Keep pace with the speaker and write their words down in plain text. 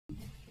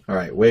All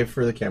right, wave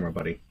for the camera,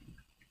 buddy.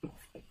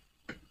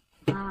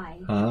 Hi.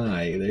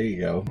 Hi, there you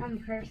go. I'm a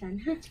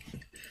person.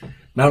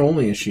 Not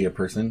only is she a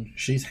person,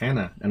 she's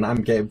Hannah, and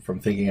I'm Gabe from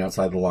Thinking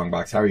Outside the Long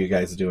Box. How are you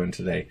guys doing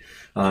today?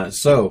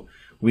 So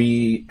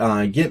we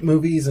get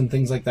movies and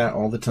things like that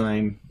all the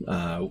time.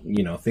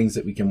 Things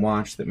that we can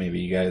watch that maybe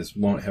you guys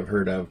won't have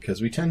heard of, because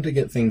we tend to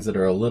get things that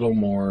are a little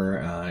more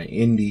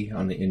indie,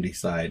 on the indie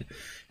side.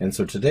 And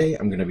so today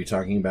I'm going to be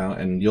talking about,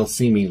 and you'll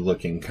see me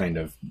looking kind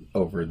of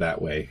over that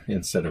way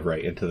instead of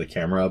right into the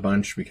camera a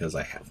bunch because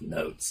I have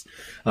notes.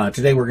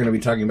 Today we're going to be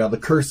talking about The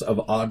Curse of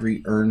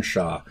Audrey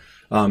Earnshaw.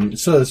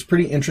 So it's a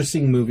pretty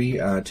interesting movie.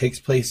 Takes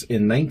place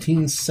in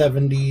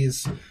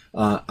 1970s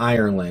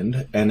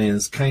Ireland, and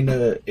is kind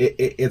of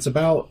it's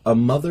about a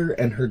mother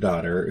and her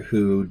daughter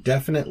who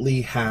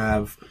definitely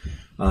have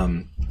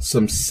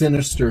some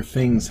sinister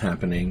things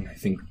happening. I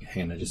think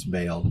Hannah just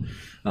bailed.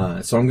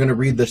 So I'm going to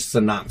read the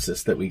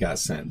synopsis that we got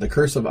sent. The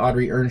Curse of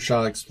Audrey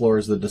Earnshaw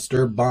explores the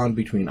disturbed bond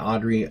between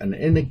Audrey, an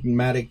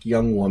enigmatic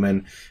young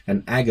woman,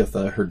 and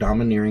Agatha, her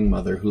domineering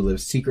mother, who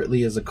lives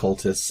secretly as a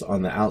cultist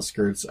on the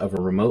outskirts of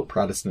a remote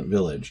Protestant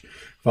village.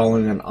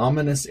 Following an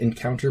ominous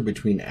encounter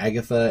between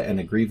Agatha and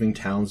a grieving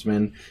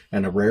townsman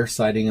and a rare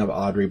sighting of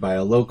Audrey by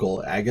a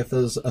local,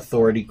 Agatha's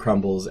authority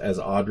crumbles as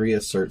Audrey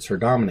asserts her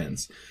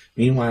dominance.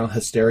 Meanwhile,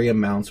 hysteria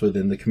mounts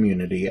within the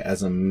community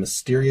as a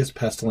mysterious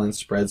pestilence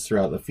spreads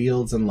throughout the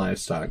fields and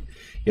livestock,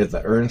 yet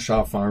the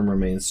Earnshaw farm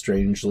remains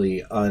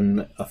strangely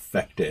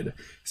unaffected.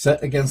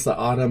 Set against the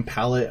autumn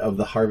palette of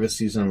the harvest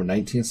season of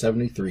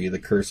 1973, The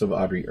Curse of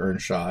Audrey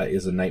Earnshaw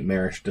is a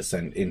nightmarish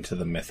descent into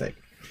the mythic.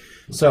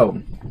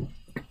 So,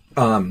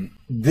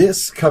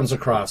 this comes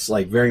across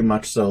like very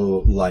much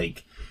so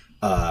like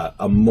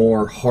a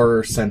more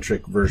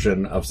horror-centric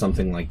version of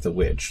something like The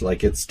Witch.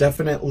 Like, it's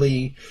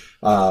definitely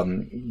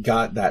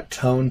got that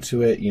tone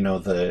to it, you know,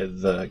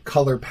 the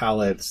color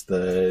palettes,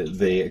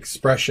 the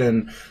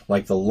expression,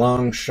 like the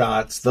long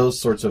shots,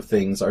 those sorts of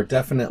things are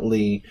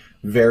definitely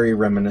very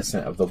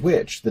reminiscent of The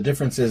Witch. The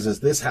difference is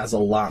this has a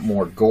lot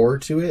more gore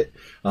to it.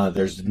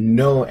 There's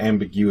no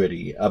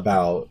ambiguity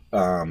about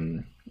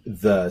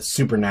the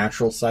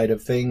supernatural side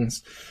of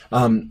things.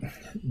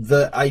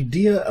 The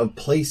idea of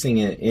placing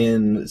it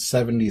in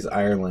 70s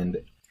Ireland,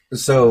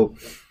 so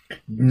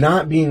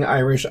not being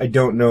Irish, I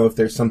don't know if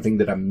there's something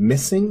that I'm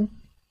missing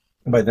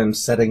by them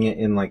setting it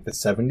in like the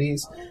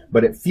 70s,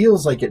 but it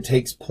feels like it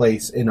takes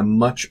place in a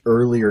much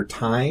earlier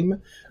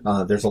time.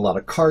 There's a lot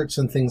of carts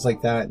and things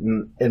like that,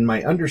 and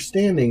my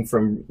understanding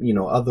from, you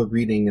know, other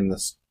reading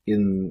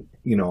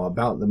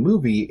about the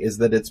movie is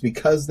that it's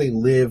because they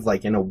live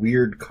like in a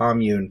weird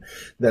commune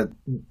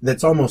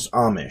that's almost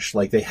Amish,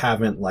 like they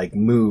haven't like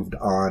moved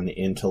on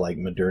into like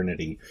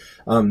modernity.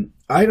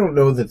 I don't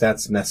know that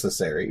that's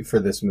necessary for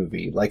this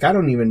movie. Like, I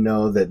don't even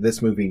know that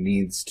this movie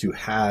needs to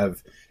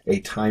have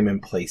a time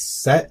and place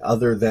set,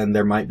 other than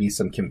there might be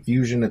some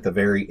confusion at the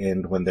very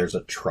end when there's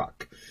a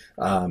truck.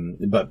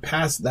 But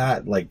past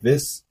that, like,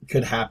 this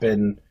could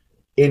happen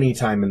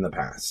anytime in the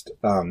past.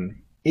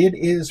 It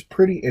is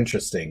pretty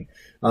interesting.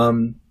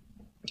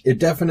 It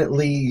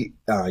definitely,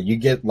 you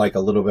get like a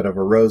little bit of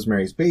a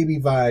Rosemary's Baby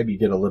vibe. You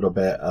get a little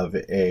bit of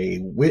a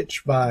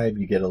witch vibe.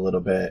 You get a little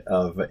bit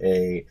of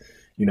a,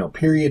 you know,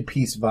 period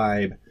piece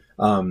vibe.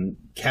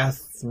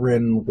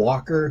 Catherine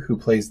Walker, who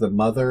plays the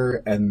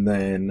mother, and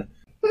then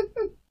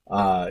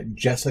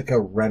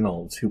Jessica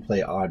Reynolds, who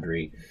play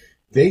Audrey.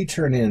 They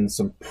turn in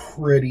some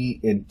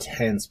pretty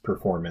intense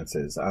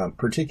performances,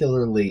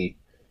 particularly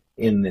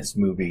in this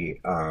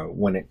movie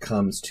when it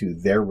comes to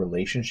their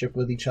relationship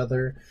with each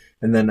other.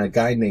 And then a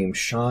guy named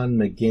Sean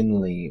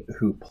McGinley,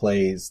 who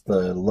plays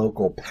the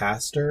local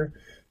pastor,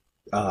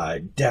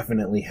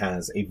 definitely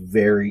has a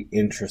very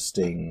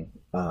interesting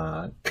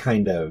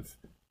kind of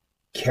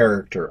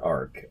character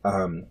arc.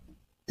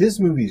 This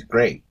movie's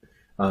great.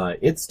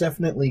 It's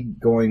definitely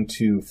going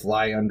to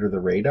fly under the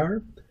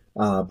radar.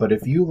 But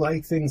if you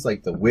like things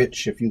like The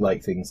Witch, if you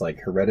like things like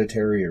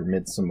Hereditary or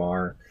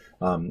Midsommar,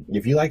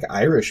 if you like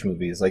Irish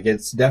movies, like,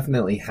 it's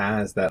definitely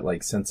has that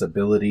like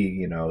sensibility.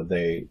 You know,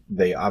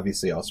 they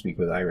obviously all speak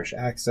with Irish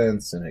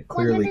accents, and it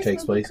clearly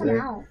takes place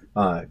there.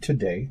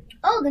 Today.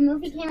 Oh, the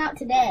movie came out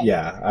today.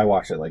 Yeah, I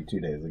watched it like 2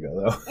 days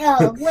ago though.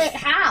 Oh, wait,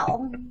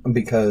 how?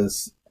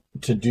 Because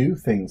to do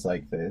things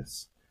like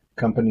this,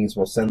 companies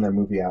will send their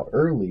movie out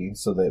early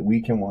so that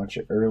we can watch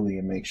it early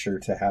and make sure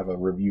to have a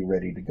review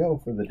ready to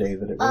go for the day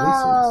that it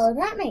releases. Oh,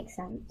 that makes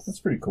sense. That's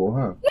pretty cool,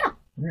 huh? Yeah.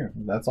 Yeah,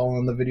 that's all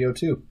in the video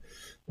too.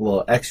 A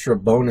little extra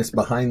bonus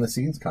behind the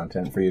scenes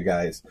content for you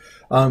guys.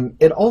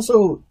 It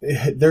also,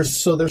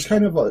 there's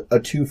kind of a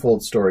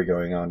twofold story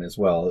going on as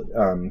well.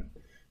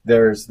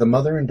 There's the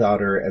mother and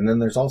daughter, and then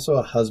there's also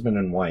a husband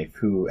and wife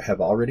who have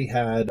already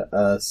had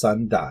a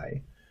son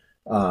die,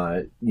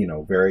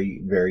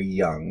 very, very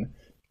young.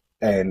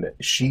 And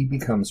she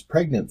becomes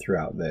pregnant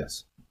throughout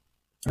this.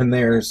 And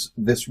there's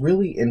this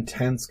really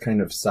intense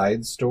kind of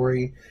side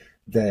story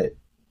that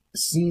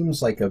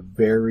seems like a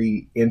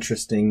very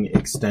interesting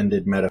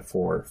extended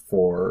metaphor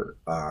for,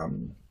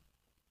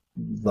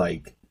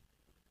 like,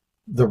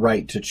 the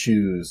right to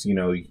choose, you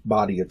know,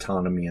 body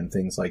autonomy and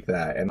things like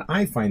that. And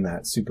I find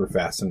that super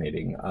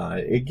fascinating.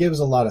 It gives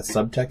a lot of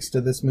subtext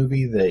to this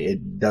movie that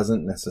it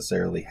doesn't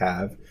necessarily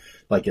have.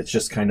 Like, it's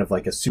just kind of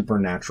like a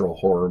supernatural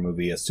horror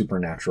movie, a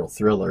supernatural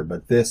thriller,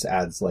 but this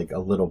adds like a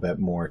little bit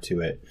more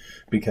to it,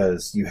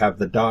 because you have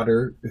the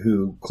daughter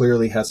who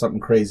clearly has something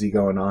crazy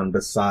going on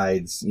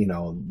besides, you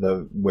know,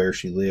 where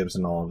she lives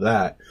and all of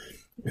that,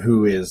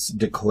 who is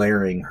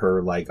declaring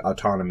her like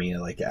autonomy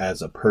like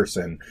as a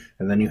person.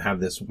 And then you have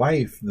this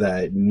wife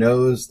that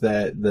knows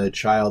that the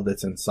child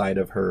that's inside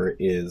of her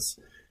is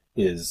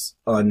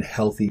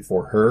unhealthy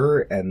for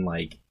her, and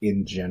like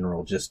in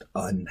general just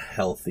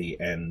unhealthy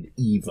and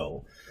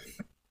evil,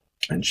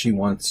 and she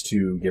wants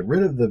to get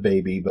rid of the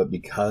baby, but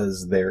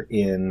because they're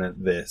in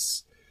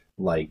this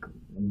like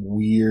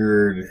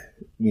weird,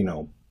 you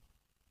know,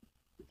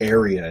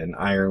 area in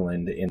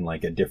Ireland in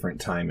like a different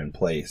time and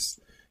place,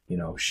 you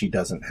know, she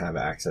doesn't have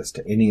access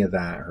to any of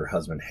that. Her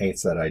husband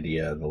hates that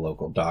idea. The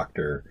local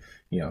doctor,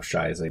 you know,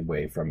 shies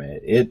away from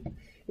it.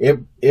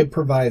 It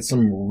provides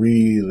some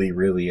really,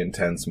 really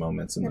intense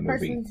moments in the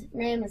movie. The person's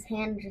name is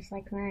Hannah, just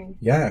like mine.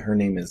 Yeah, her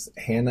name is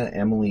Hannah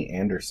Emily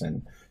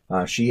Anderson.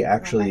 She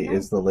actually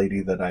is the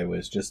lady that I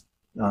was just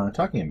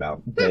talking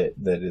about,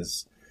 that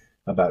is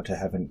about to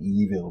have an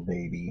evil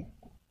baby.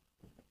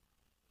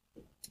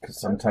 Because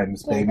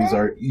sometimes babies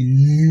are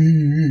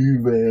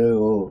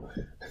evil.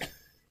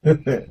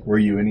 Were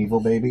you an evil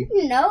baby?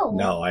 No.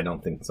 No, I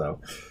don't think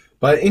so.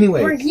 But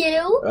anyway. Were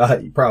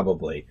you?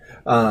 Probably.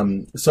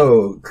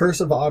 So, Curse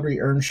of Audrey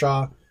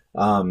Earnshaw.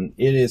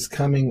 It is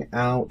coming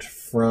out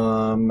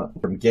from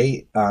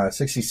Gate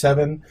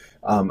 67.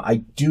 I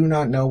do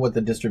not know what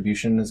the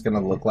distribution is going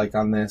to look like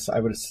on this. I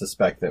would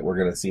suspect that we're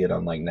going to see it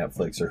on like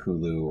Netflix or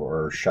Hulu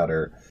or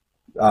Shudder.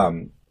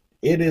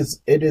 It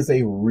is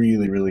a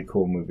really, really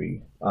cool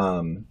movie.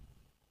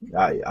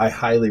 I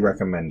highly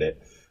recommend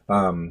it.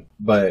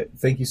 But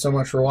thank you so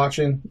much for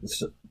watching.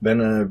 It's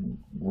been a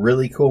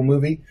really cool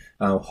movie.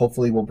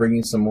 Hopefully we'll bring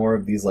you some more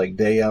of these like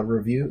day of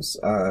reviews,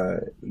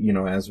 you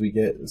know, as we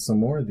get some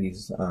more of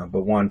these.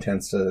 But Juan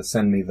tends to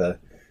send me the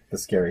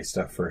scary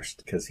stuff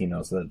first, because he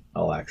knows that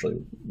I'll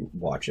actually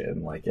watch it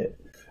and like it.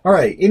 All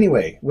right.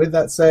 Anyway, with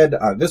that said,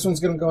 this one's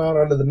going to go out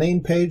onto the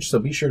main page, so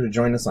be sure to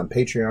join us on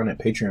Patreon at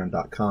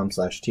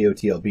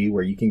patreon.com/TOTLB,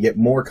 where you can get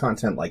more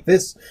content like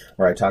this,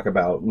 where I talk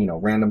about, you know,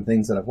 random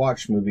things that I've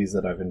watched, movies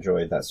that I've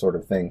enjoyed, that sort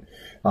of thing.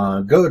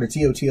 Go to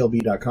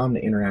TOTLB.com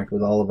to interact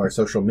with all of our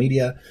social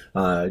media.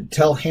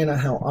 Tell Hannah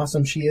how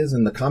awesome she is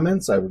in the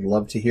comments. I would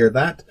love to hear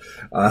that,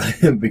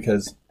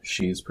 because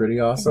she's pretty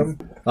awesome.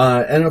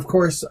 And of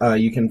course,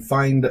 you can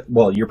find,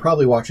 well, you're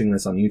probably watching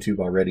this on YouTube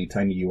already,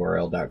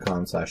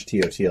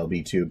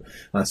 tinyurl.com/TOTLBtube.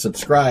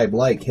 Subscribe,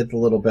 like, hit the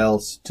little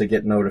bells to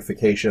get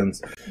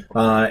notifications.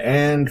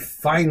 And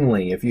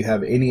finally, if you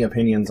have any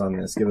opinions on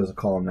this, give us a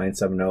call on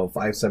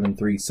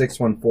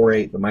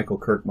 970-573-6148, the Michael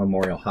Kirk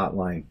Memorial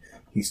Hotline.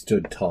 He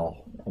stood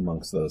tall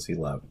amongst those he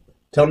loved.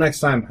 Till next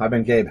time, I've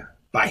been Gabe.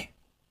 Bye.